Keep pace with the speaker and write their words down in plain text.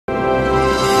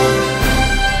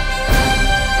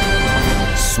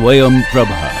Swayam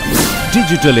Prabha.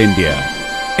 Digital India.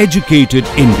 Educated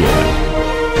India.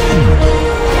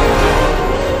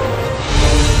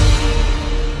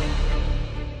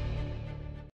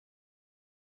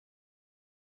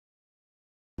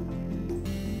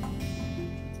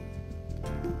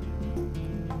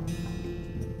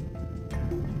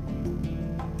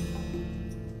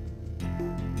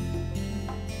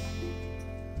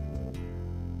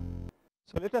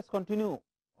 So, let us continue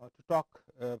to talk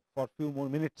for a few more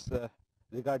minutes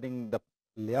regarding the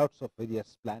layouts of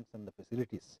various plants and the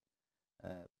facilities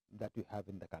that we have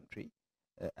in the country.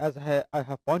 As I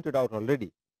have pointed out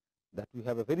already, that we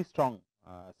have a very strong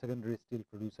secondary steel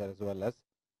producer as well as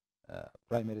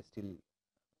primary steel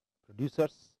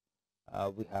producers.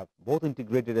 We have both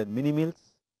integrated and mini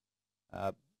mills,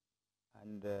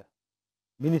 and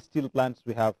mini steel plants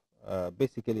we have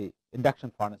basically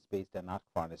induction furnace based and arc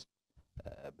furnace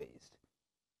based.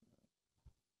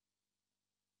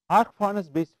 Arc furnace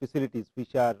based facilities,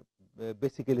 which are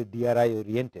basically DRI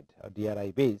oriented or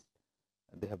DRI based,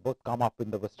 they have both come up in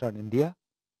the Western India,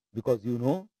 because you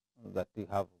know that we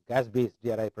have gas based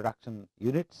DRI production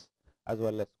units as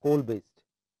well as coal based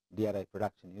DRI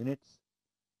production units.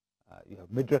 You have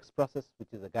Madras process, which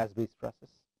is a gas based process.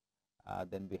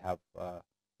 Then we have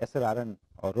SRRN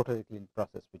or rotary kiln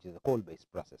process, which is a coal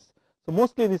based process. So,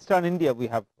 mostly in Eastern India we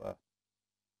have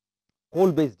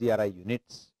coal based DRI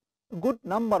units, a good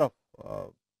number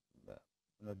of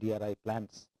DRI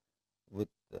plants with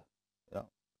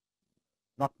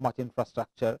not much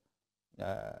infrastructure.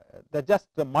 They are just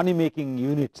money making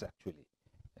units actually,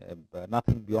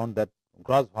 nothing beyond that.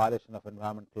 Gross violation of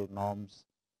environmental norms,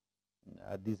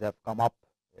 these have come up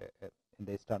in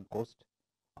the eastern coast.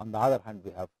 On the other hand,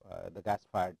 we have the gas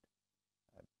fired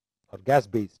or gas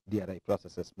based DRI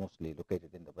processes mostly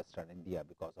located in the Western India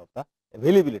because of the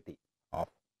availability of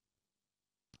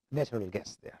natural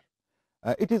gas there.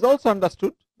 It is also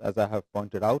understood, as I have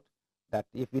pointed out, that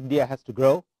if India has to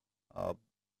grow,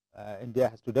 India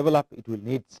has to develop, it will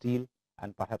need steel,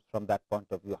 and perhaps from that point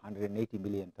of view 180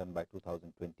 million ton by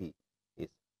 2020 is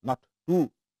not too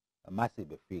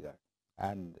massive a figure.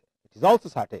 And it is also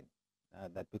certain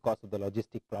that because of the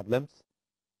logistic problems,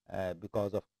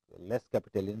 because of less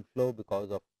capital inflow,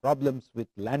 because of problems with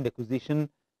land acquisition,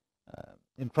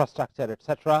 infrastructure,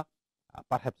 etc.,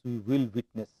 perhaps we will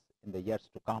witness in the years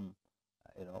to come,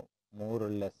 more or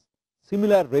less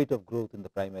similar rate of growth in the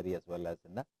primary as well as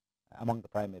in the among the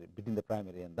primary, between the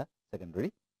primary and the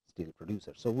secondary steel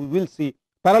producers. So, we will see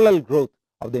parallel growth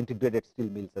of the integrated steel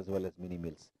mills as well as mini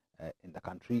mills in the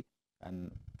country,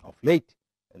 and of late,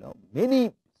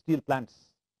 many steel plants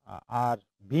are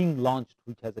being launched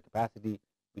which has a capacity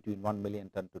between 1 million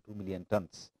ton to 2 million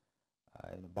tons.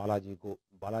 Balaji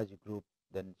Group,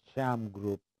 then Swayam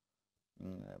Group,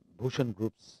 Bhushan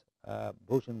Groups.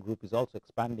 Bhushan Group is also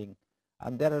expanding,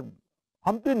 and there are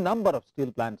umpteen number of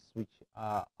steel plants which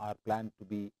are planned to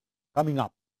be coming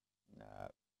up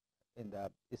in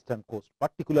the eastern coast,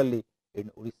 particularly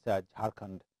in Orissa,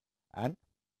 Jharkhand and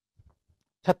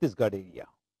Chhattisgarh area.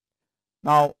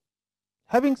 Now,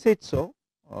 having said so,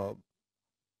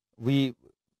 we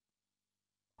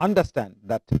understand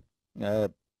that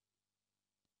the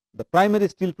primary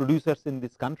steel producers in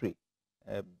this country,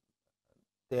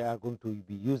 they are going to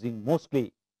be using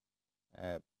mostly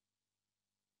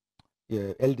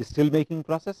LD steel making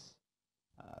process.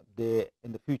 They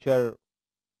in the future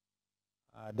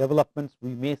developments,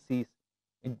 we may see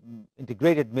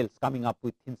integrated mills coming up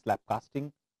with thin slab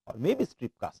casting or maybe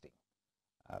strip casting.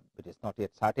 It is not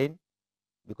yet certain,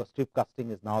 because strip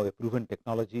casting is now a proven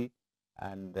technology,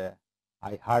 and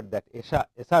I heard that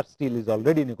SR Steel is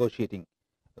already negotiating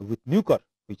with Nucor,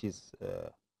 which is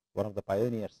one of the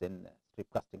pioneers in strip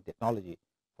casting technology,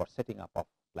 for setting up of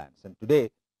plants. And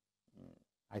today,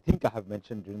 I think I have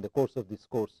mentioned during the course of this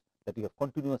course that we have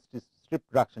continuous strip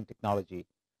production technology,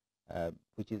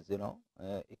 which is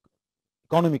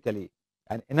economically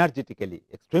and energetically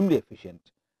extremely efficient.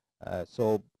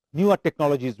 So, newer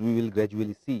technologies we will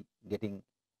gradually see getting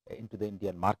into the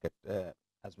Indian market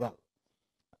as well.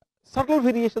 Subtle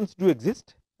variations do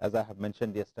exist, as I have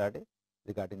mentioned yesterday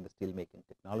regarding the steel making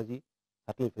technology.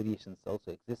 Subtle variations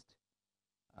also exist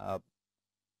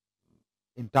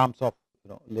in terms of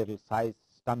ladle size,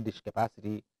 stun dish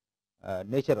capacity,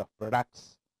 nature of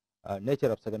products,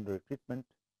 nature of secondary treatment,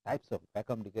 types of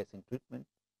vacuum degassing treatment.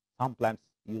 Some plants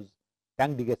use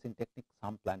tank degassing techniques,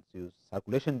 some plants use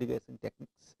circulation degassing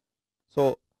techniques.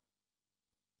 So,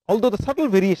 although the subtle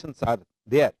variations are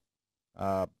there,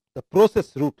 the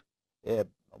process route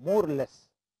more or less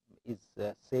is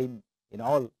same in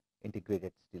all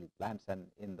integrated steel plants, and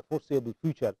in the foreseeable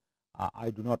future, I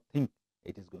do not think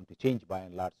it is going to change by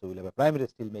and large. So, we will have a primary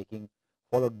steel making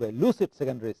followed by lucid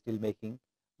secondary steel making,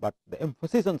 but the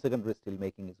emphasis on secondary steel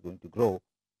making is going to grow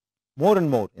more and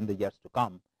more in the years to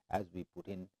come as we put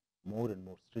in more and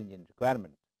more stringent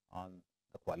requirement on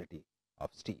the quality of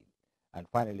steel. And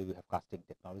finally, we have casting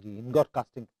technology. Ingot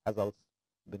casting has also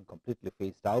been completely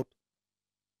phased out.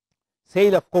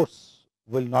 SAIL, of course,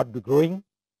 will not be growing.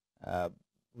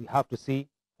 We have to see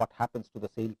what happens to the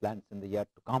SAIL plants in the year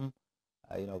to come.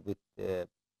 With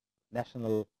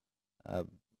national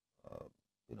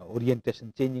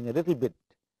orientation changing a little bit,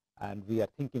 and we are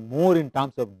thinking more in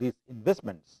terms of these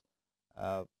investments.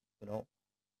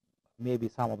 Maybe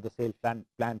some of the SAIL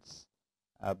plants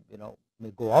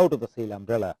may go out of the SAIL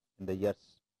umbrella in the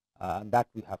years, and that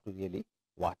we have to really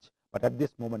watch. But at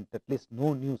this moment, at least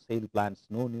no new SAIL plants,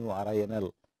 no new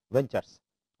RINL ventures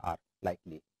are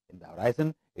likely in the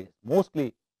horizon. It is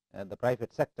mostly the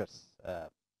private sectors,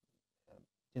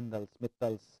 Jindals,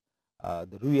 Mittals,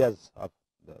 the Ruyas of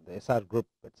the SR group,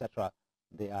 etc.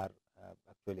 They are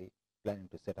actually planning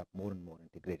to set up more and more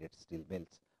integrated steel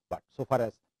mills. But so far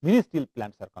as mini steel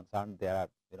plants are concerned, there are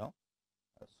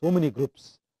so many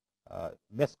groups.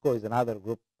 MESCO is another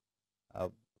group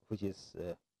which is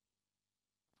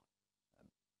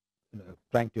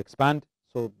trying to expand.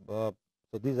 So,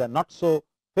 so these are not so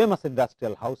famous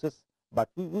industrial houses, but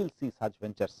we will see such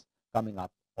ventures coming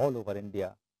up all over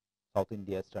India, South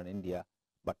India, Eastern India,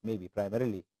 but maybe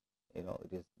primarily, it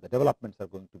is the developments are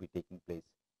going to be taking place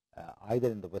either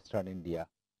in the Western India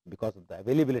because of the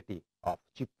availability of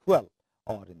cheap fuel,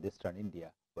 or in the Eastern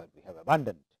India where we have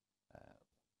abundant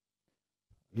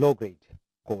low grade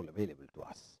coal available to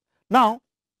us. Now,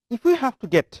 if we have to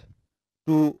get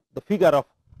to the figure of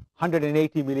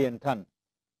 180 million ton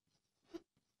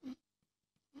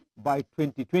by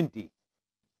 2020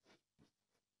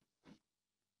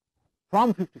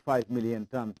 from 55 million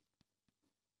ton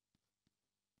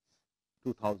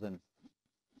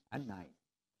 2009,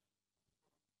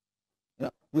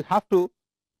 we have to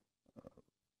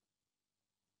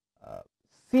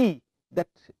see that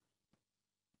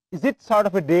is it sort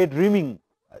of a daydreaming,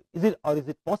 is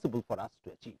it possible for us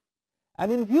to achieve?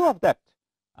 And in view of that,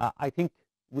 I think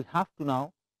we have to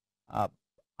now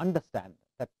understand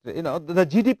that the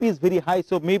GDP is very high.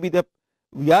 So, maybe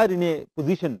we are in a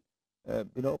position,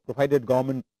 provided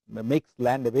government makes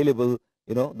land available,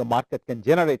 the market can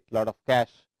generate a lot of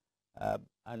cash,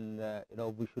 and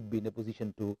we should be in a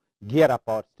position to gear up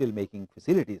our steel making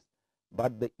facilities.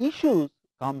 But the issue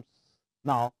comes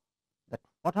now that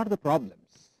what are the problems?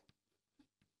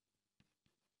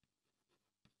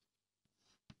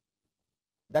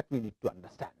 That we need to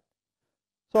understand.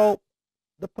 So,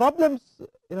 the problems,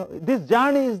 this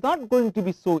journey is not going to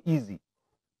be so easy,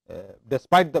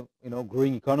 despite the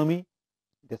growing economy,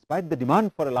 despite the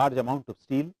demand for a large amount of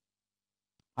steel.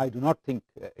 I do not think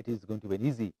it is going to be an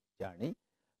easy journey,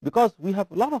 because we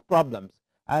have a lot of problems,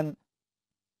 and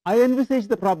I envisage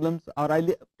the problems, or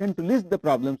I tend to list the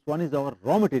problems. One is our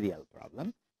raw material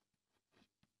problem.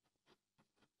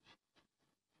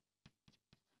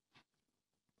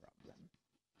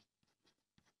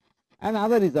 And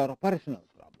other is our operational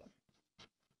problem.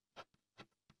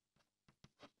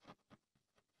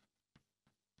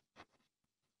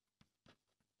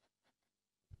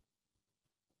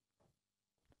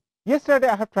 Yesterday,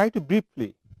 I have tried to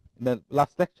briefly, in the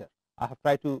last lecture, I have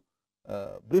tried to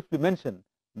briefly mention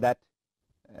that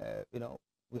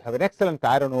we have an excellent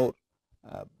iron ore,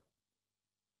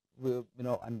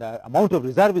 and the amount of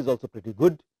reserve is also pretty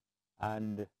good,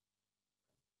 and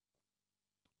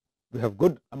we have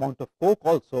good amount of coke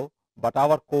also, but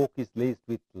our coke is laced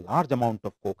with large amount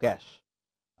of coke ash,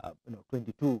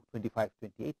 22, 25,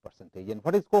 28%. And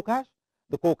what is coke ash?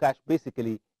 The coke ash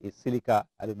basically is silica,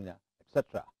 alumina,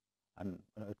 etc., and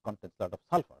it contains a lot of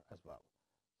sulfur as well.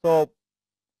 So,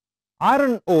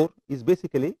 iron ore is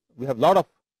basically, we have a lot of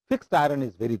fixed iron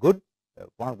is very good,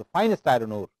 one of the finest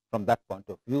iron ore from that point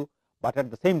of view, but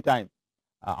at the same time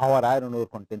our iron ore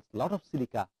contains a lot of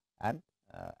silica and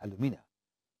alumina.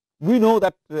 We know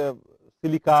that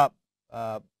silica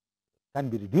can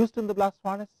be reduced in the blast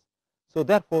furnace. So,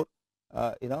 therefore,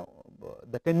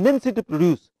 the tendency to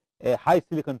produce a high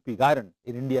silicon pig iron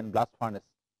in Indian blast furnace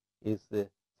is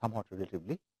somewhat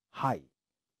relatively high,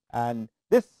 and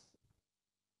this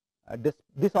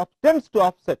tends to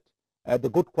offset the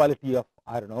good quality of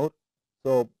iron ore.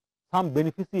 So, some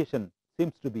beneficiation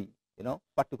seems to be,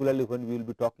 particularly when we will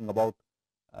be talking about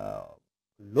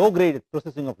low grade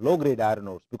processing of low grade iron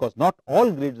ores, because not all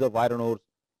grades of iron ores,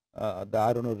 the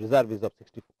iron ore reserve is of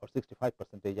 60 or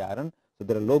 65% iron. So,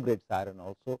 there are low grades iron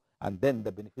also, and then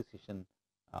the beneficiation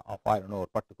of iron ore,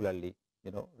 particularly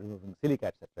removing silica,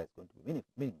 etc., is going to be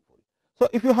meaningful. So,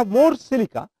 if you have more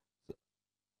silica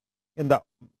in the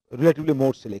relatively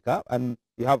more silica, and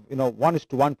you have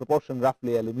 1:1 proportion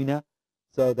roughly alumina,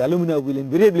 so the alumina will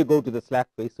invariably go to the slag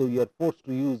phase. So, you are forced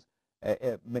to use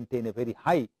maintain a very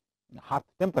high hearth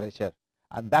temperature,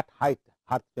 and that high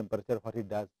hearth temperature, what it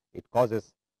does, it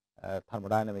causes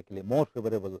thermodynamically more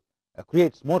favorable,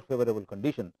 creates more favorable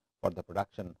condition for the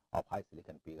production of high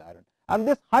silicon pig iron, and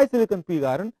this high silicon pig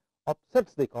iron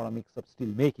upsets the economics of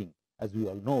steel making, as we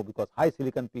all know, because high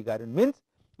silicon pig iron means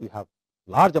we have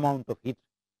large amount of heat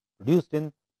produced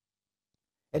in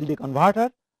LD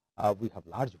converter, we have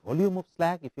large volume of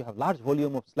slag. If you have large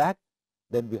volume of slag,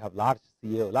 then we have large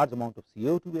amount of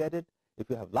CO to be added. If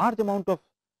you have large amount of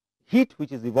heat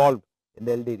which is evolved in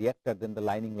the LD reactor, then the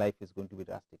lining life is going to be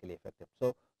drastically affected.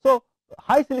 So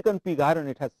high silicon pig iron,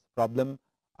 it has problem,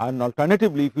 and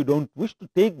alternatively, if you don't wish to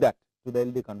take that to the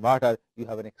LD converter, you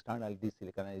have an external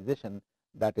desiliconization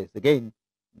that is again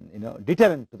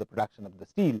deterrent to the production of the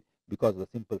steel, because of the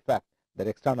simple fact that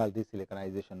external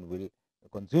desiliconization will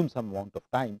consume some amount of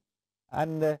time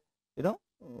and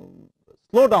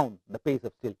slow down the pace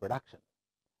of steel production.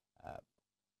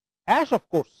 Ash, of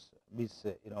course, is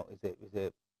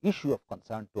a issue of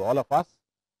concern to all of us,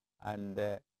 and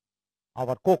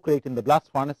our coke rate in the blast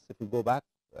furnace, if you go back,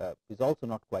 is also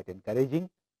not quite encouraging.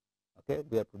 Okay,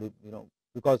 we are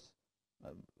because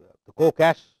the coke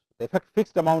ash, the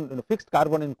fixed amount, fixed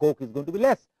carbon in coke is going to be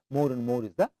less. More and more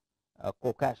is the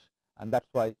coke ash, and that's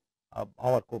why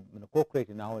our coke rate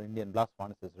in our Indian blast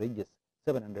furnaces ranges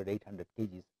 700-800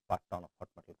 kgs per ton of hot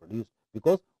metal produced,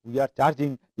 because we are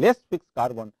charging less fixed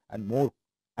carbon and more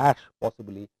ash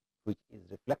possibly, which is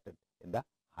reflected in the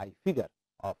high figure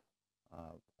of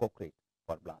coke rate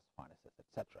for blast furnaces,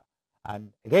 etc.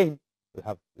 And again, we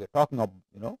are talking of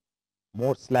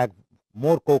more slag,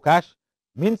 more coke ash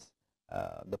means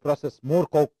the process more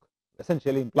coke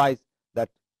essentially implies that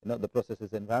the process is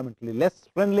environmentally less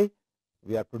friendly.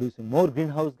 We are producing more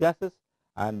greenhouse gases,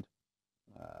 and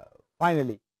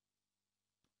finally,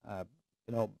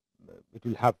 it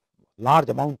will have large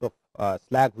amount of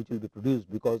slag which will be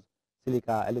produced, because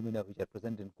silica, alumina which are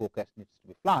present in coke ash needs to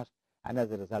be flushed, and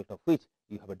as a result of which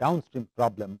you have a downstream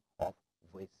problem of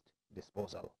waste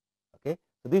disposal. Okay,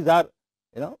 so these are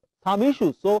some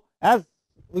issues. So as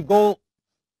we go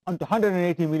on to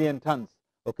 180 million tons,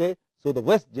 okay, so the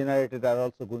waste generated are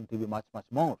also going to be much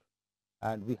more,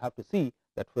 and we have to see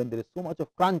that when there is so much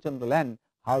of crunch on the land,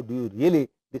 how do you really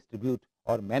distribute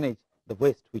or manage the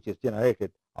waste which is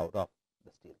generated out of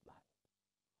the steel plant.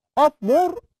 Of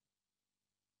more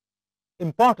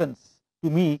importance to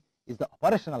me is the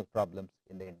operational problems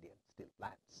in the Indian steel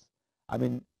plants. I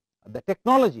mean, the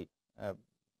technology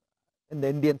in the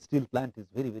Indian steel plant is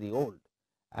very old,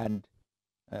 and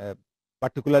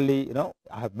particularly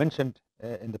I have mentioned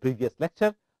in the previous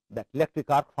lecture that electric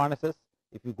arc furnaces,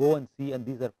 if you go and see, and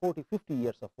these are 40-50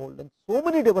 years of old, and so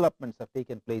many developments have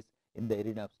taken place in the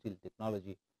arena of steel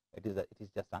technology. It is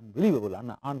just unbelievable,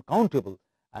 uncountable.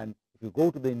 And if you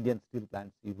go to the Indian steel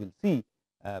plants, you will see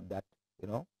that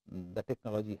the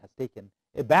technology has taken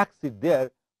a backseat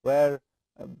there, where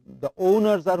the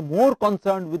owners are more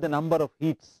concerned with the number of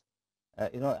heats,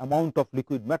 amount of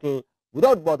liquid metal,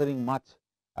 without bothering much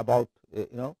about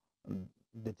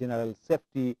the general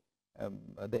safety,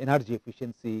 the energy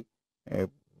efficiency,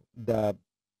 the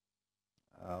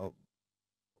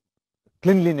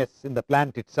cleanliness in the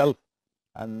plant itself,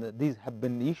 and these have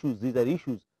been issues. These are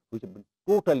issues which have been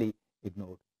totally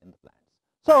ignored in the plants.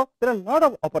 So there are a lot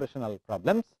of operational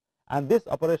problems, and these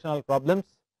operational problems,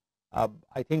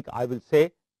 I think I will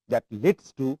say that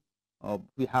leads to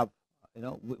we have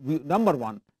number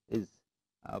one is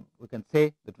we can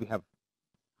say that we have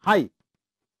high,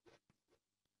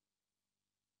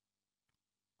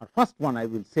 or first one I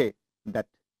will say that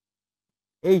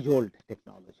age old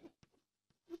technology.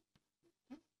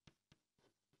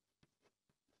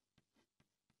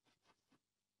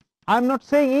 I am not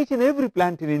saying each and every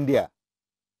plant in India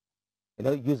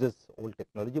uses old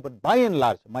technology, but by and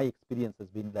large my experience has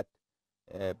been that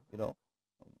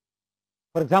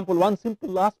for example, one simple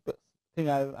last thing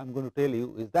I am going to tell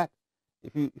you is that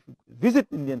if you visit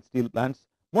Indian steel plants,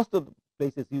 most of the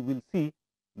places you will see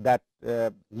that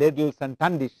ladles and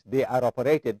tundish, they are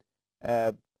operated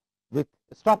with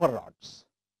stopper rods,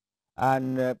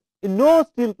 and in no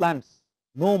steel plants,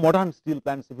 no modern steel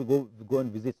plants, if you go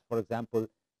and visit, for example,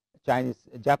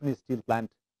 Japanese steel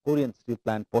plant, Korean steel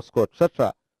plant, POSCO,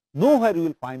 etc., nowhere you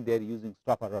will find they are using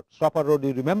stopper rod. Stopper rod,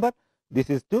 you remember, this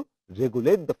is to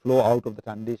regulate the flow out of the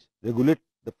tundish, regulate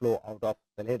the flow out of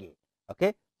the ladle.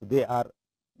 Okay, so they are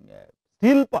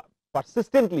steel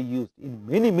persistently used in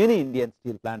many Indian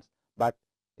steel plants, but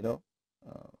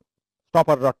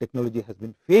stopper rod technology has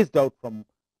been phased out from,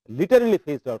 literally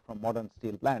phased out from modern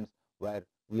steel plants, where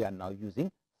we are now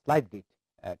using slide gate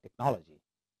technology.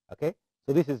 Okay,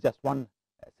 so this is just one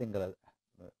single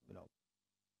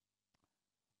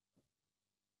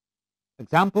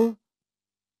example.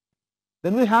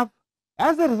 Then we have,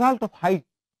 as a result of high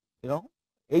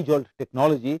age old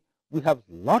technology, we have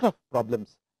lot of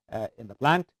problems in the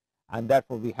plant, and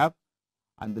therefore we have,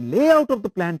 and the layout of the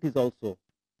plant is also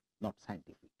not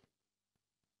scientific.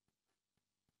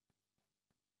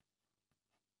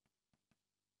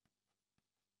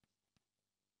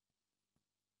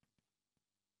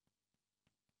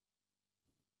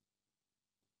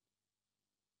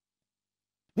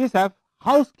 These have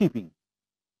housekeeping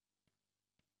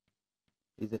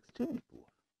is extremely poor.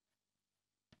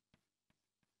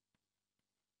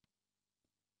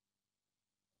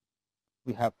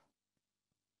 We have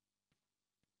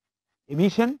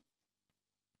emission,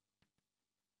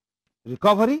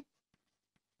 recovery.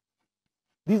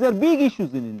 These are big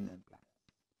issues in Indian plants.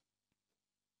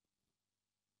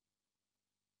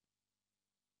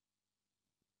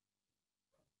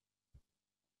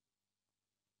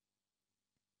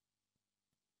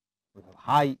 We have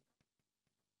high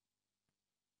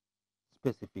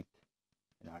specific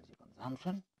energy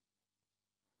consumption.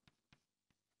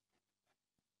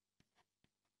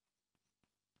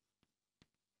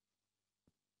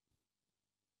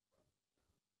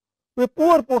 We have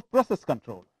poor process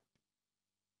control.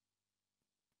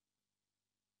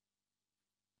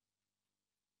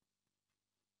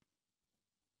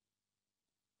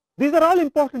 These are all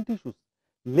important issues.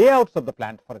 Layouts of the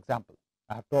plant, for example,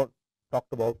 I have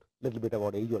talked about a little bit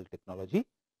about age old technology.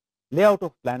 Layout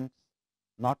of plants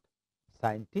not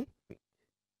scientific.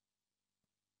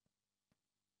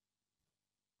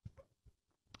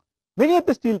 Many of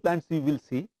the steel plants you will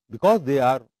see, because they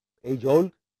are age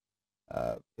old,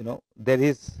 there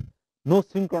is no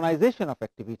synchronization of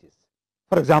activities.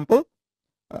 For example,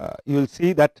 you will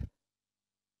see that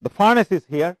the furnace is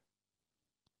here.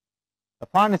 The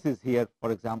furnace is here,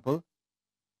 for example,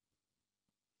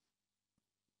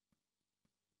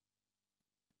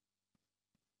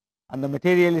 and the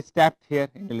material is tapped here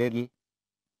in the ladle,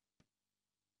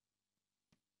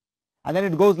 and then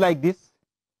it goes like this,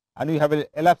 and you have a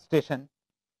LF station,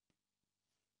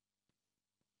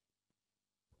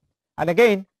 and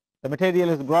again the material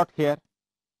is brought here.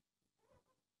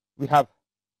 We have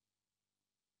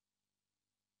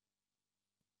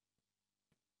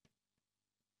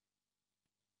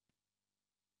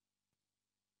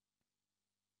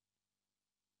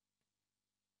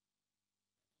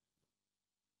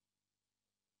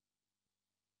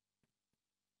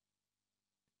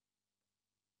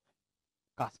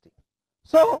casting.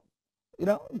 So,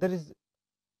 there is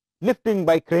lifting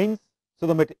by cranes. So,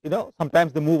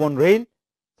 sometimes they move on rail,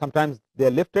 sometimes they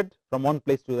are lifted from one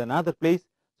place to another place.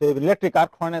 So, if electric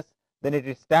arc furnace, then it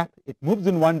is tapped, it moves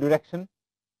in one direction,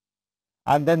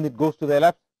 and then it goes to the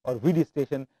LF or VD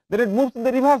station, then it moves in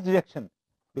the reverse direction,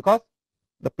 because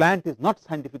the plant is not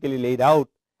scientifically laid out,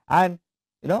 and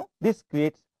this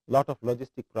creates a lot of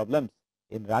logistic problems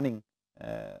in running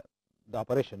the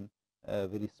operation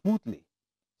very smoothly.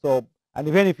 So, and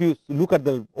even if you look at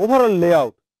the overall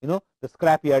layout, the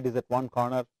scrap yard is at one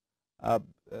corner,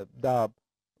 the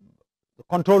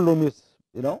control room is,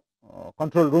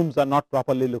 control rooms are not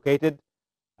properly located,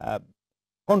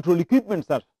 control equipments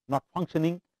are not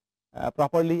functioning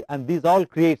properly, and these all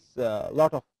creates a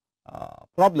lot of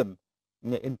problem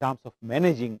in terms of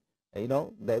managing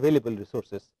the available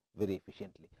resources very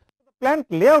efficiently. The plant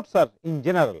layouts are in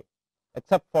general,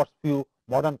 except for few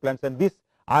modern plants, and this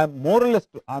I am more or less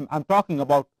I'm talking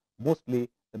about mostly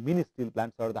the mini steel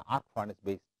plants or the arc furnace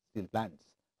based steel plants,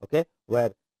 okay,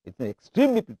 where it's an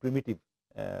extremely primitive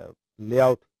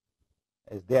layout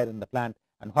is there in the plant.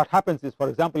 And what happens is, for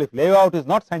example, if layout is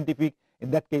not scientific,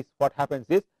 in that case what happens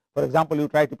is, for example, you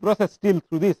try to process steel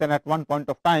through this, and at one point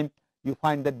of time you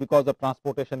find that because of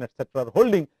transportation etc.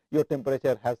 holding, your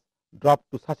temperature has dropped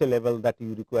to such a level that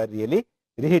you require really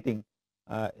reheating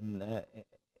in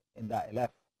the LF.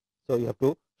 So, you have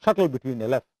to shuttle between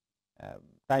LF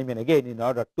time and again in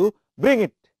order to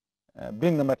bring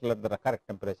the metal at the correct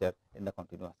temperature in the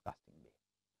continuous casting bay.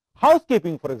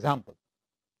 Housekeeping, for example,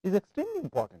 is extremely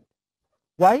important.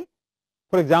 Why?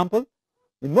 For example,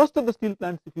 in most of the steel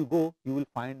plants, if you go, you will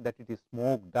find that it is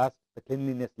smoke, dust, the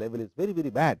cleanliness level is very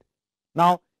bad.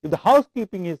 Now, if the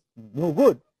housekeeping is no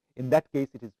good, in that case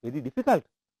it is very difficult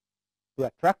to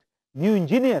attract new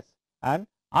engineers and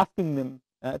asking them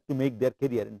to make their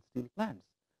career in steel plants,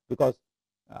 because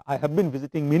I have been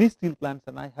visiting many steel plants,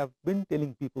 and I have been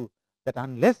telling people that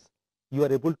unless you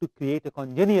are able to create a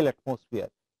congenial atmosphere,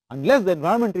 unless the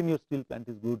environment in your steel plant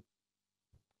is good,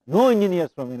 no engineers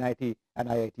from NIT and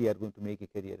IIT are going to make a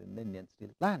career in the Indian steel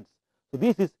plants. So,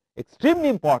 this is extremely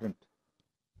important.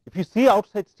 If you see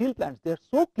outside steel plants, they are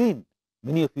so clean.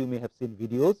 Many of you may have seen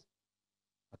videos,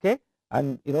 okay,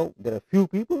 and there are few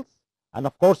people, and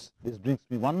of course, this brings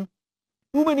me one,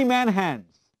 too many man hands.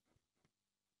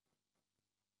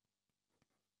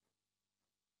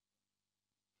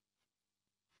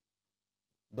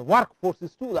 The workforce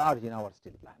is too large in our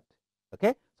steel plant.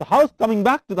 Okay, so coming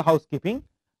back to the housekeeping,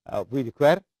 we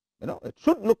require, it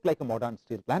should look like a modern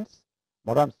steel plants.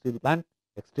 Modern steel plant,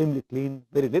 extremely clean,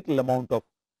 very little amount of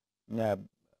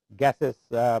gases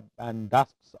and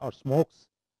dusts or smokes,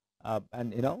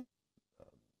 and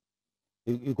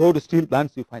you go to steel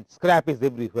plants, you find scrap is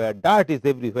everywhere, dirt is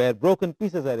everywhere, broken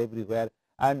pieces are everywhere,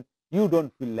 and you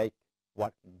don't feel like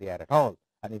working there at all.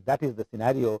 And if that is the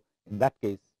scenario, in that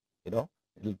case,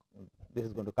 this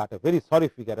is going to cut a very sorry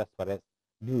figure as far as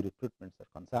new recruitments are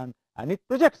concerned. And it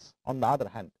projects, on the other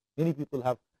hand, many people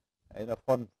have,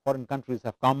 foreign countries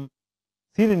have come,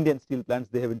 seen Indian steel plants,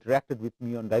 they have interacted with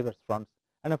me on diverse fronts,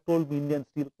 and have told me Indian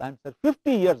steel plants are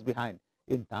 50 years behind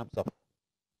in terms of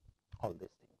all these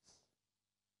things.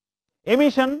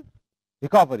 Emission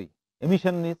recovery.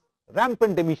 Emission is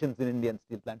rampant emissions in Indian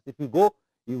steel plants. If you go,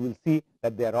 you will see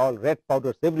that they are all red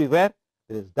powders everywhere.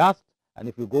 There is dust, and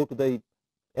if you go to the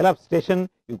elapsed station,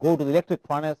 you go to the electric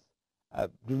furnace,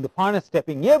 during the furnace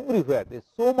stepping, everywhere there is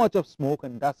so much of smoke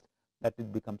and dust that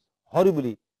it becomes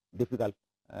horribly difficult,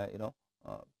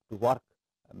 to work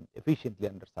efficiently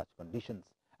under such conditions.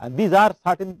 And these are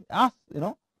certain,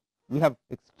 we have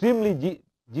extremely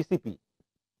GCP,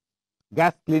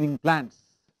 gas cleaning plants.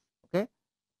 Okay,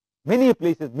 many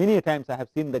places, many times I have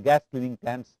seen the gas cleaning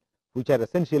plants which are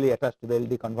essentially attached to the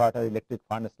LD converter, electric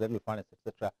furnace, ladle furnace,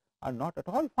 etc., are not at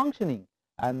all functioning,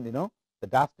 and the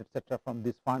dust, etc., from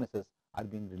these furnaces are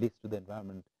being released to the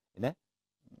environment in a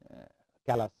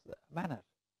callous manner.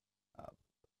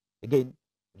 Again,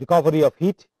 recovery of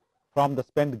heat from the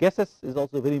spent gases is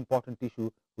also a very important issue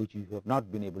which you have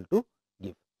not been able to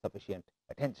give sufficient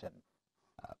attention.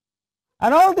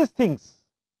 And all these things,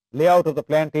 layout of the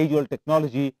plant, age-old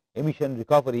technology, emission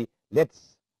recovery,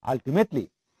 leads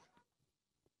ultimately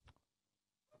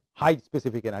high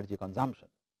specific energy consumption.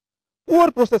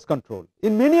 Poor process control.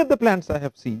 In many of the plants I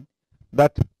have seen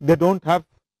that they do not have,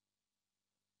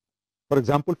 for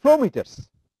example, flow meters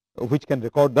which can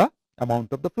record the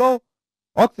amount of the flow,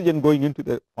 oxygen going into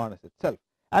the furnace itself,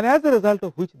 and as a result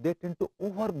of which they tend to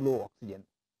overblow oxygen.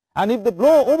 And if they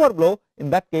overblow, in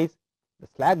that case the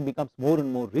slag becomes more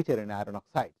and more richer in iron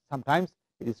oxide. Sometimes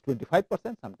it is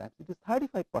 25%, sometimes it is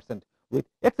 35% with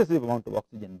excessive amount of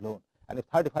oxygen blown. And if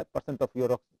 35% of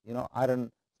your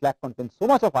iron slag contains so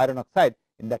much of iron oxide,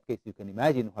 in that case you can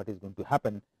imagine what is going to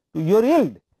happen to your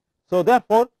yield. So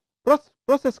therefore,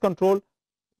 process control,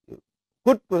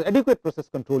 adequate process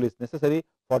control is necessary.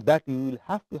 For that you will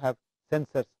have to have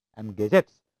sensors and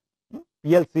gadgets.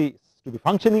 PLC is to be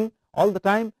functioning all the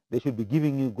time, they should be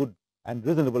giving you good and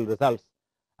reasonable results.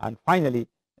 And finally,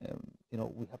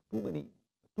 we have too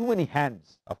many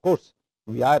hands. Of course,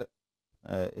 we are,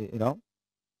 we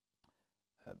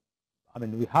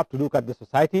have to look at the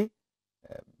society,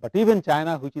 but even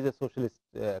China, which is a socialist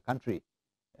country,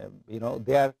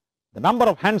 the number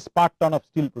of hands per ton of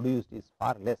steel produced is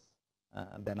far less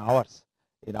than ours.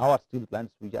 In our steel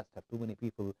plants, we just have too many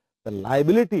people. The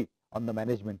liability on the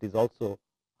management is also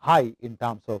high in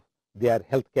terms of their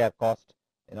healthcare cost,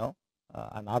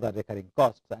 and other recurring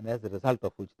costs, and as a result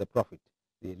of which the profit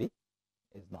really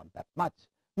is not that much.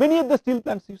 Many of the steel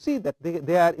plants, you see that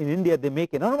they are in India, they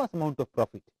make enormous amount of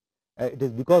profit. It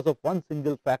is because of one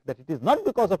single fact, that it is not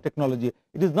because of technology,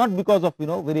 it is not because of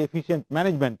very efficient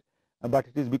management, but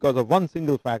it is because of one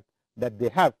single fact, that they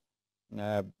have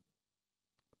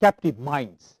captive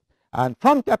mines, and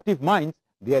from captive mines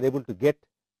they are able to get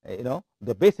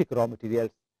the basic raw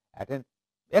materials at an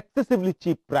excessively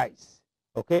cheap price.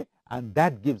 Okay, and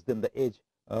that gives them the edge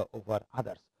over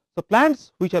others. So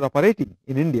plants which are operating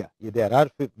in India, there are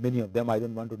many of them, I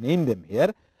don't want to name them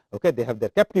here. Okay, they have their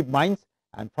captive mines,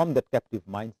 and from that captive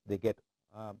mines they get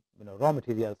raw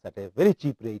materials at a very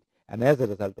cheap rate, and as a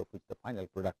result of which the final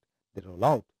product they roll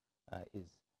out is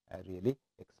really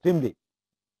extremely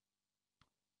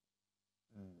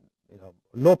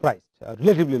low priced,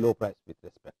 relatively low priced with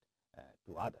respect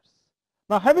to others.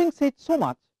 Now, having said so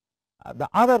much, the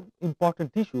other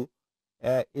important issue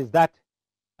is that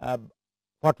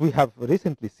what we have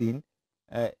recently seen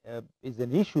is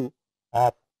an issue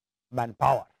of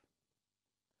manpower.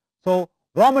 So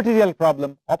raw material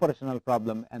problem, operational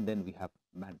problem, and then we have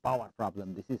manpower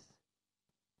problem. This is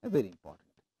very important.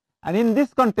 And in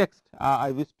this context,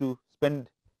 I wish to spend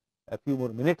a few more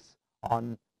minutes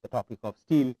on the topic of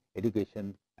steel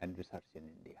education and research in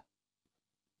India.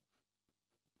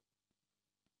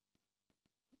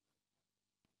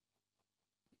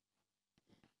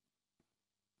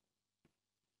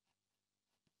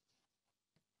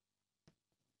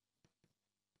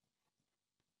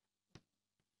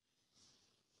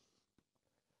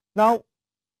 Now,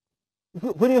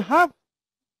 when you have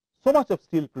so much of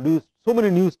steel produced, so many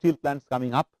new steel plants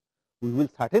coming up, we will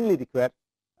certainly require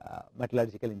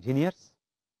metallurgical engineers,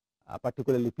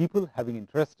 particularly people having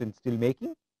interest in steel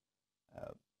making.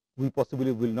 We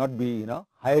possibly will not be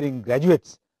hiring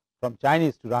graduates from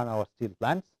Chinese to run our steel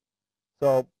plants.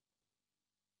 So,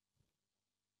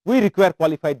 we require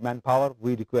qualified manpower,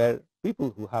 we require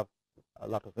people who have a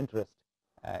lot of interest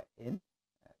in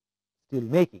steel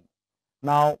making.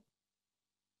 Now,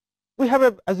 we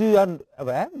have as you are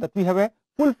aware that we have a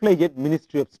full-fledged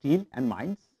Ministry of Steel and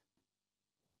Mines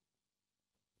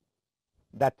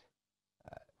that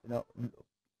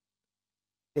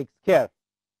takes care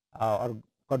or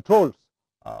controls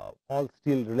all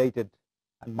steel related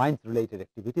and mines related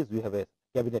activities. We have a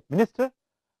cabinet minister.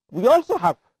 We also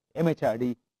have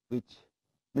MHRD, which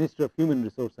Ministry of Human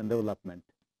Resource and Development,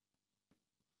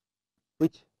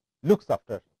 which looks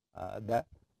after the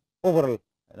overall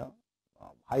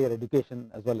higher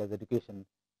education as well as education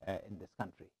in this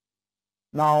country.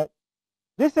 Now,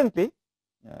 recently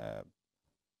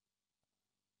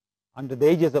under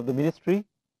the aegis of the ministry,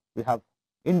 we have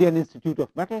Indian Institute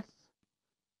of Metals.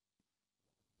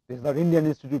 This is not Indian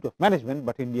Institute of Management,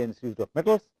 but Indian Institute of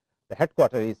Metals. The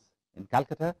headquarters is in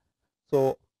Calcutta.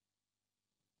 So,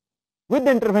 with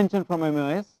the intervention from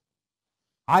MOS,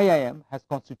 IIM has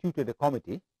constituted a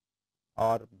committee,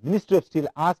 or Ministry of Steel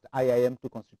asked IIM to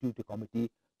constitute a committee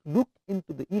to look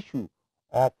into the issue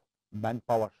of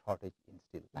manpower shortage in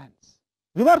steel plants.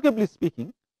 Remarkably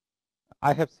speaking,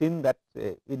 I have seen that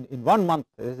in 1 month,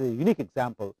 there is a unique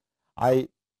example. I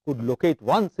could locate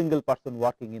one single person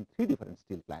working in 3 different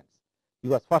steel plants. He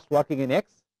was first working in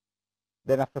X,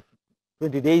 then after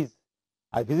 20 days,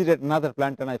 I visited another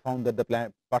plant and I found that the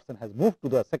person has moved to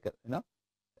the second,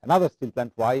 another steel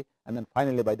plant Y, and then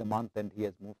finally by the month end he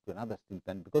has moved to another steel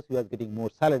plant because he was getting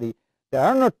more salary. There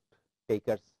are not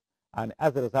takers, and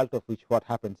as a result of which what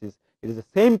happens is it is the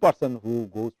same person who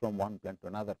goes from one plant to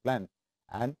another plant,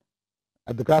 and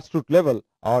at the grassroots level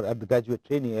or at the graduate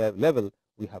trainee level,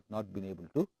 we have not been able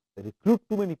to recruit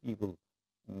too many people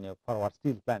for our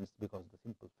steel plants because of the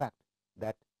simple fact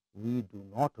that we do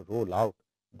not roll out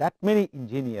that many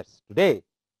engineers today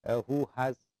who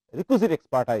has requisite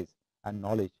expertise and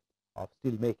knowledge of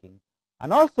steel making.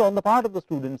 And also on the part of the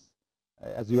students,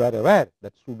 as you are aware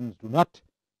that students do not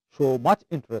show much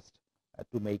interest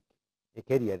to make a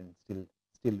career in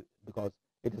steel because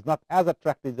it is not as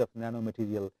attractive as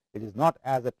nanomaterial, it is not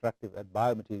as attractive as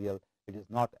biomaterial, it is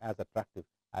not as attractive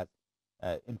as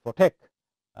infotech.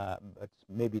 But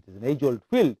maybe it is an age-old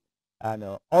field, and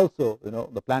also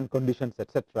the plant conditions,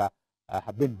 etc.,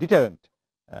 have been deterrent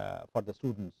for the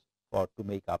students to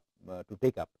take up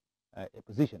a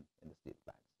position in the steel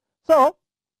plants. So,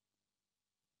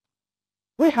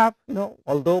 we have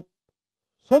although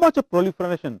so much of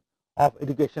proliferation of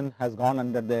education has gone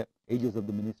under the aegis of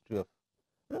the Ministry of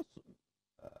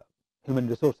Human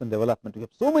Resource and Development. We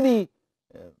have so many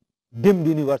deemed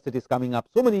universities coming up,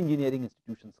 so many engineering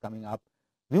institutions coming up.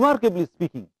 Remarkably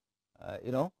speaking,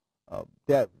 there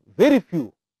are very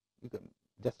few, you can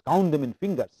just count them in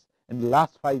fingers. In the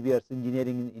last 5 years,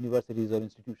 engineering universities or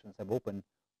institutions have opened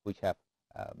which have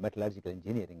metallurgical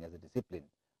engineering as a discipline.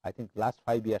 I think last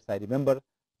 5 years, I remember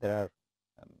there are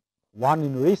one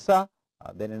in Orissa,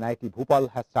 then NIT Bhopal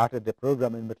has started a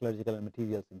program in metallurgical and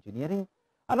materials engineering.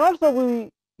 And also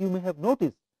you may have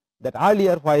noticed that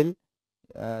earlier, while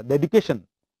the education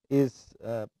is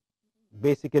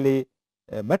basically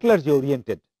metallurgy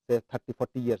oriented, say 30-40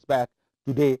 years back,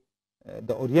 today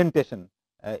the orientation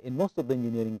in most of the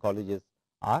engineering colleges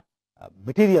are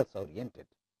materials oriented.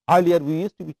 Earlier we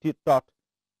used to be taught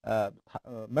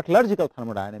metallurgical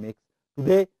thermodynamics.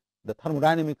 Today the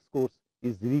thermodynamics course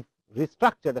is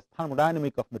restructured as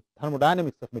thermodynamics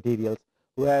of materials,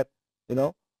 where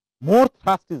more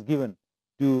thrust is given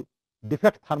to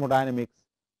defect thermodynamics,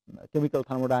 chemical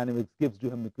thermodynamics,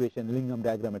 Gibbs-Duhem equation, Lingham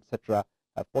diagram, etc.,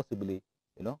 have possibly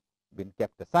been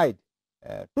kept aside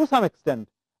to some extent.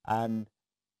 And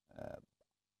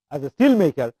as a steel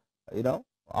maker, we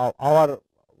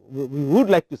would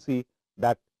like to see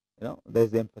that there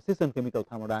is emphasis on chemical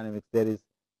thermodynamics, there is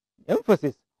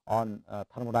emphasis on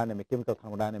thermodynamic, chemical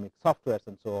thermodynamic softwares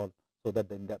and so on, so that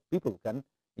the people can,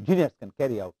 engineers can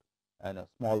carry out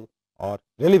small or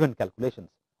relevant calculations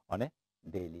on a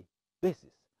daily basis.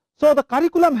 So, the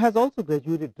curriculum has also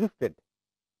gradually drifted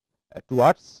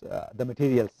towards the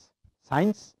materials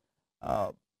science.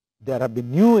 There have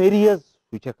been new areas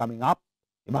which are coming up,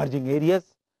 emerging areas,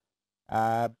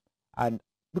 and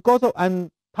because of,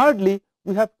 and thirdly,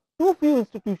 we have too few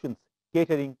institutions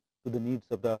catering to the needs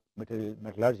of the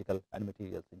metallurgical and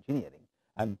materials engineering.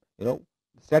 And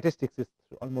statistics is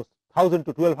almost 1000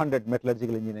 to 1200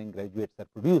 metallurgical engineering graduates are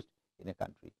produced in a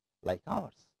country like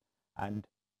ours. And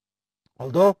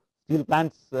although steel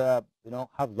plants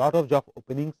have lot of job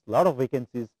openings, lot of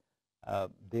vacancies,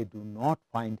 they do not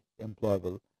find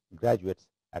employable graduates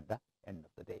at the end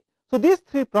of the day. So, these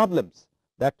three problems,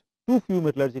 that too few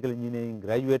metallurgical engineering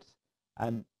graduates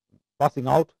and passing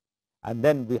out, and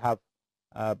then we have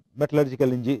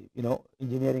metallurgical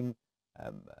engineering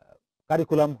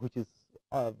curriculum which is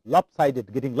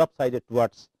lopsided, getting lopsided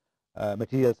towards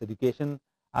materials education,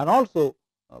 and also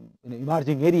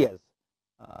emerging areas.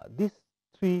 These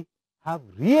three have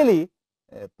really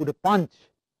put a punch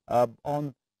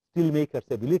on steel makers'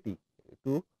 ability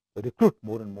to recruit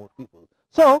more and more people.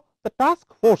 So, the task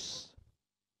force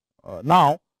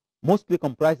now mostly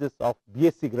comprises of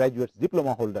BSc graduates,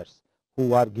 diploma holders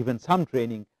who are given some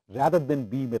training rather than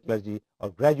BE metallurgy or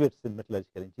graduates in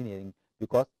metallurgical engineering,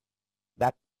 because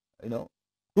that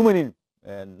too many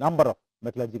number of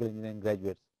metallurgical engineering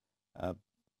graduates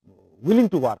willing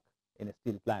to work in a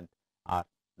steel plant are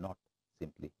not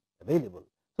simply available.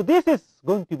 So, this is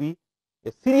going to be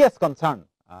a serious concern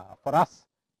for us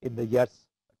in the years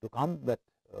to come, that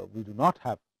we do not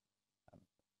have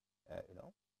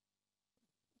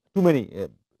too many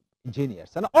engineers.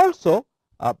 And also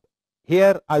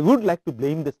here I would like to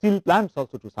blame the steel plants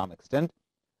also to some extent.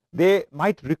 They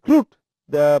might recruit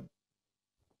the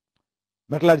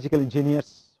metallurgical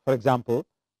engineers, for example,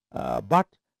 but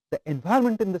the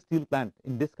environment in the steel plant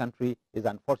in this country is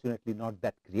unfortunately not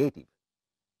that creative,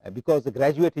 because the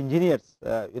graduate engineers,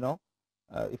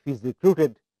 if he is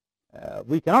recruited,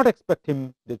 we cannot expect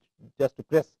him just to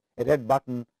press a red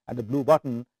button and a blue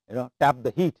button, tap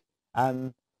the heat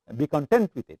and be content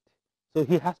with it. So,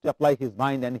 he has to apply his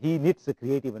mind, and he needs a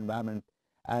creative environment.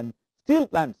 And steel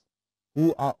plants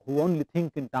who only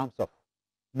think in terms of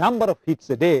number of hits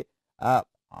a day,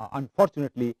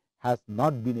 unfortunately has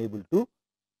not been able to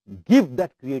give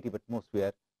that creative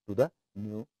atmosphere to the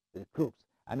new recruits.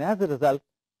 And as a result,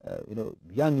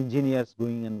 young engineers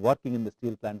going and working in the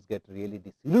steel plants get really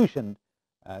disillusioned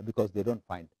because they do not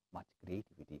find much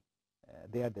creativity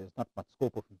there. There is not much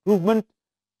scope of improvement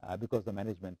because the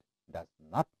management does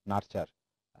not nurture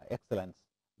excellence.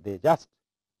 They just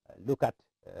look at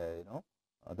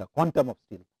the quantum of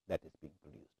steel that is being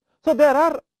produced. So, there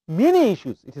are many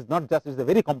issues. It is not just, it is a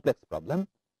very complex problem.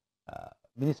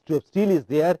 Ministry of Steel is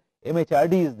there,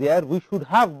 MHRD is there. We should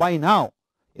have by now,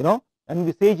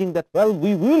 envisaging that, well,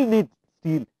 we will need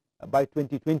steel by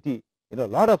 2020, a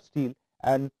lot of steel,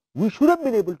 and we should have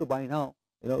been able to by now,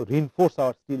 reinforce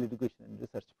our steel education and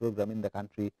research program in the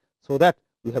country, so that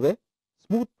we have a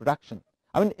smooth production.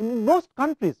 I mean, in most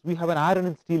countries we have an iron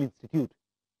and steel institute.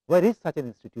 Where is such an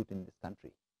institute in this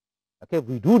country? Okay,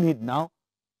 we do need now,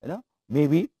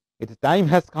 maybe its time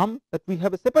has come that we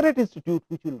have a separate institute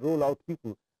which will roll out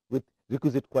people with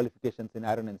requisite qualifications in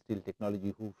iron and steel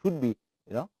technology, who should be,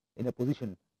 in a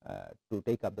position to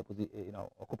take up the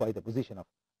occupy the position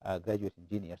of graduate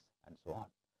engineers and so on.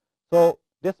 So,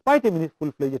 despite a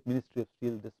full-fledged Ministry of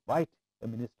Steel, despite a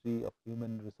Ministry of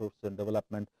Human Resource and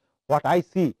Development, what I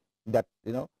see that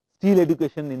steel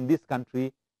education in this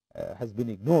country has been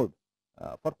ignored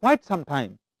for quite some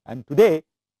time, and today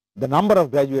the number of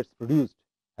graduates produced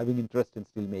having interest in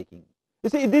steel making. You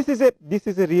see, this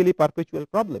is a really perpetual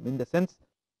problem, in the sense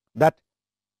that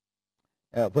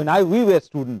when we were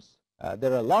students,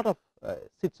 there are a lot of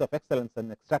seats of excellence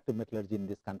in extractive metallurgy in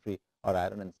this country, or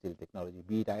iron and steel technology,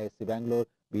 be it IISc Bangalore,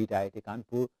 be it IIT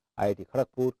Kanpur, IIT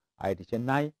Kharagpur, IIT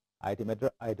Chennai, IIT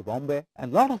Madras, IIT Bombay,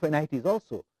 and lot of NITs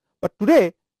also. But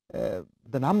today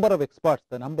the number of experts,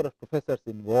 the number of professors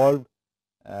involved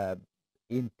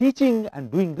in teaching and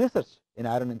doing research in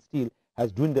iron and steel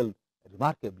has dwindled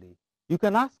remarkably. You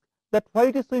can ask that why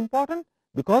it is so important,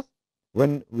 because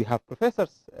when we have professors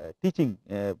teaching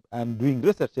and doing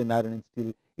research in iron and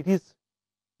steel, it is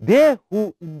they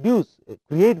who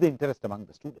create the interest among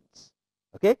the students.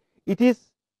 Okay, it is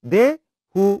they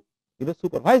who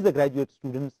supervise the graduate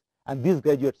students, and these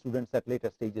graduate students at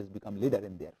later stages become leader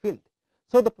in their field.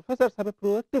 So, the professors have a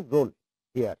proactive role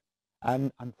here,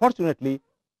 and unfortunately,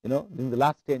 in the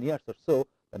last 10 years or so,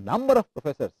 the number of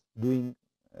professors doing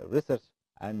research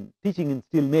and teaching in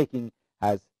steel making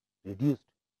has reduced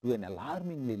to an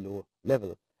alarmingly low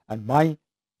level. And my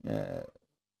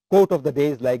quote of the day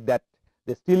is like that: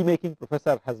 the steel making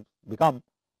professor has become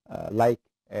like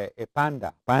a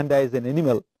panda. Panda is an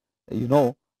animal,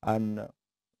 and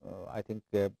I think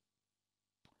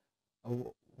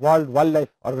World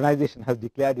Wildlife Organization has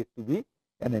declared it to be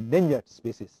an endangered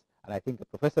species, and I think a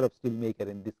professor of steel maker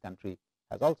in this country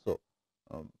has also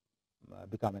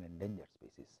become an endangered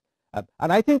species.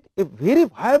 And I think a very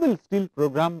viable steel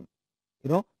program,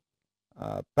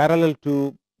 parallel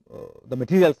to the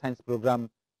material science program,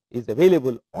 is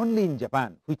available only in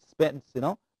Japan, which spends, there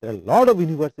are a lot of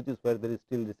universities where there is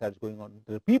still research going on.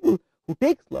 There are people who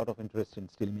takes a lot of interest in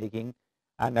steel making,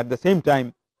 and at the same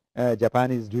time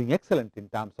Japan is doing excellent in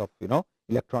terms of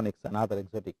electronics and other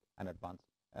exotic and advanced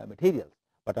materials.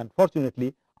 But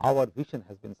unfortunately our vision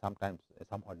has been sometimes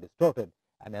somewhat distorted,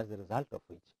 and as a result of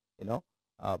which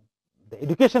the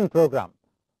education program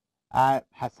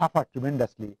has suffered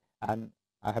tremendously, and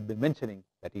I have been mentioning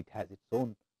that it has its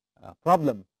own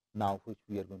problem now, which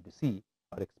we are going to see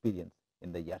or experience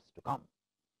in the years to come.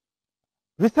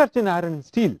 Research in iron and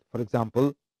steel, for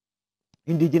example,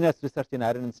 indigenous research in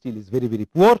iron and steel is very, very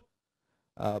poor.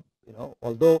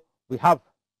 Although we have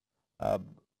a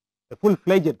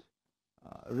full-fledged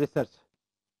research,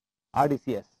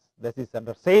 RDCS, that is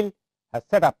under SAIL, has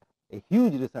set up a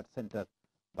huge research center,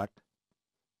 but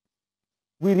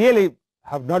we really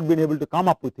have not been able to come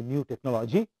up with a new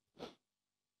technology.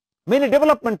 Many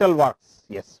developmental works,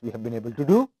 yes, we have been able to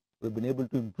do. We have been able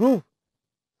to improve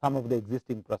some of the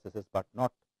existing processes, but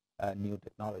not new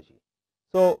technology.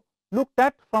 So looked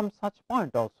at from such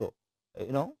point also,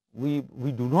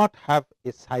 we do not have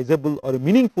a sizable or a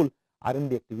meaningful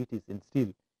R&D activities in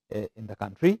steel in the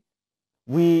country.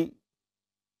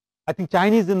 I think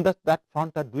Chinese in that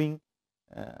front are doing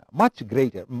much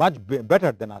greater, much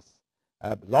better than us.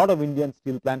 A lot of Indian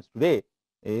steel plants today,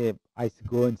 I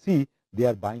go and see, they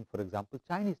are buying, for example,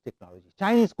 Chinese technology.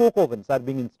 Chinese coke ovens are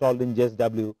being installed in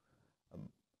JSW.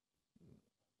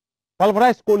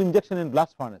 Pulverized coal injection in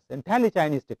blast furnace, entirely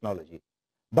Chinese technology.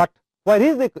 But where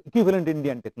is the equivalent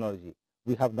Indian technology?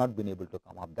 We have not been able to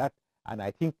come up that, and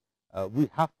I think we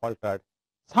have faltered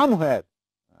somewhere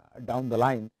down the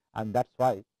line, and that's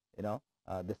why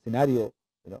the scenario,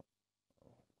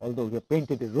 although we have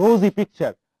painted a rosy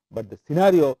picture, but the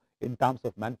scenario in terms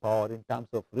of manpower, in terms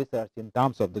of research, in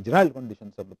terms of the general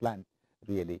conditions of the plant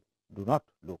really do not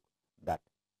look that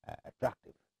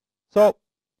attractive. So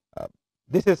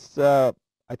this is I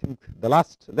think the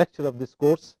last lecture of this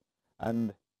course,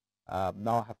 and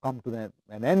now I have come to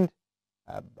an end,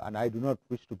 and I do not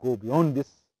wish to go beyond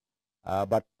this,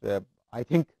 but I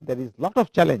think there is a lot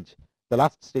of challenge. The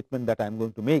last statement that I am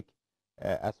going to make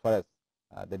as far as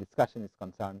the discussion is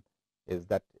concerned is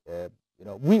that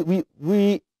we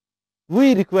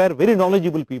require very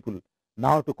knowledgeable people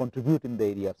now to contribute in the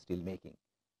area of steel making.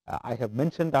 I have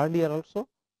mentioned earlier also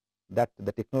that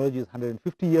the technology is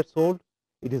 150 years old.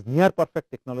 It is near perfect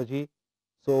technology.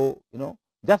 So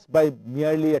just by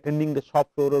merely attending the shop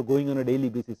floor or going on a daily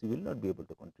basis, you will not be able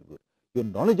to contribute. Your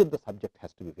knowledge of the subject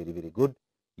has to be very, very good.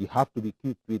 You have to be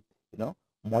equipped with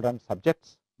modern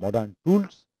subjects, modern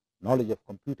tools, knowledge of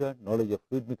computer, knowledge of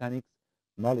fluid mechanics,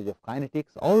 knowledge of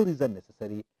kinetics. All these are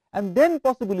necessary, and then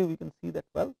possibly we can see that,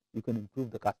 well, you can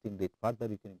improve the casting rate further,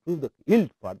 you can improve the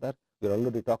yield further. We are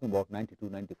already talking about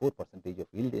 92-94% of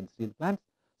yield in steel plants.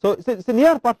 So it's a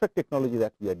near perfect technology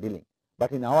that we are dealing,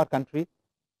 but in our country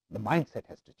the mindset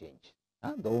has to change.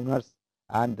 The owners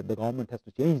and the government has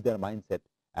to change their mindset,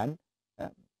 and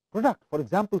product, for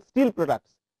example, steel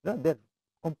products, they are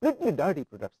completely dirty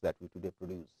products that we today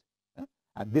produce,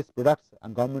 and these products,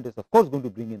 and government is of course going to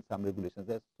bring in some regulations.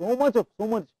 There is so much of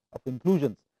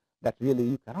inclusions that really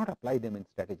you cannot apply them in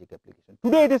strategic application.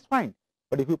 Today it is fine,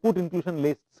 but if you put inclusion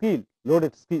laced steel,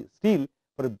 loaded steel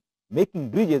for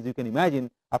making bridges, you can imagine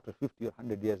after 50 or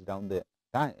 100 years down the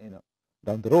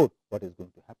down the road, what is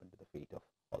going to happen to the fate of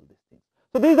all these things.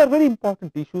 So these are very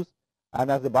important issues,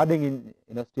 and as a budding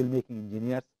steel making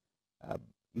engineers,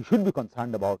 you should be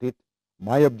concerned about it.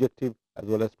 My objective, as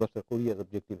well as Professor Korea's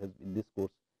objective in this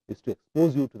course, is to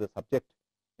expose you to the subject,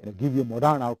 give you a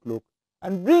modern outlook,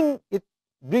 and bring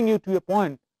you to a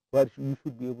point where you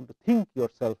should be able to think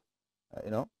yourself,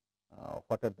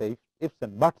 what are the ifs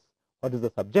and buts, what is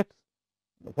the subjects,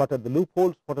 what are the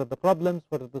loopholes, what are the problems,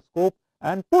 what are the scope,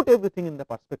 and put everything in the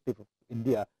perspective of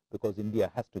India, because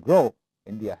India has to grow,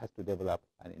 India has to develop,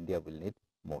 and India will need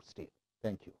more steel.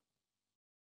 Thank you.